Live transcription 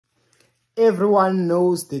Everyone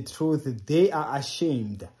knows the truth. They are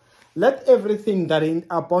ashamed. Let everything that is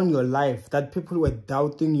upon your life that people were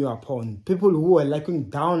doubting you upon, people who were looking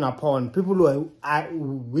down upon, people who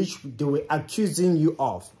which they were accusing you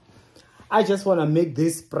of. I just want to make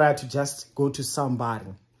this prayer to just go to somebody.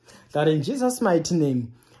 That in Jesus' mighty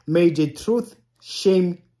name, may the truth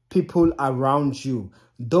shame people around you.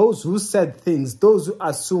 Those who said things, those who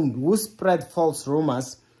assumed, who spread false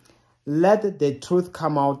rumors, let the truth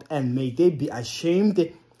come out and may they be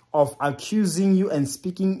ashamed of accusing you and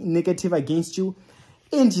speaking negative against you.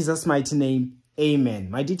 In Jesus' mighty name, amen.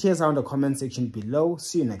 My details are in the comment section below.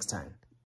 See you next time.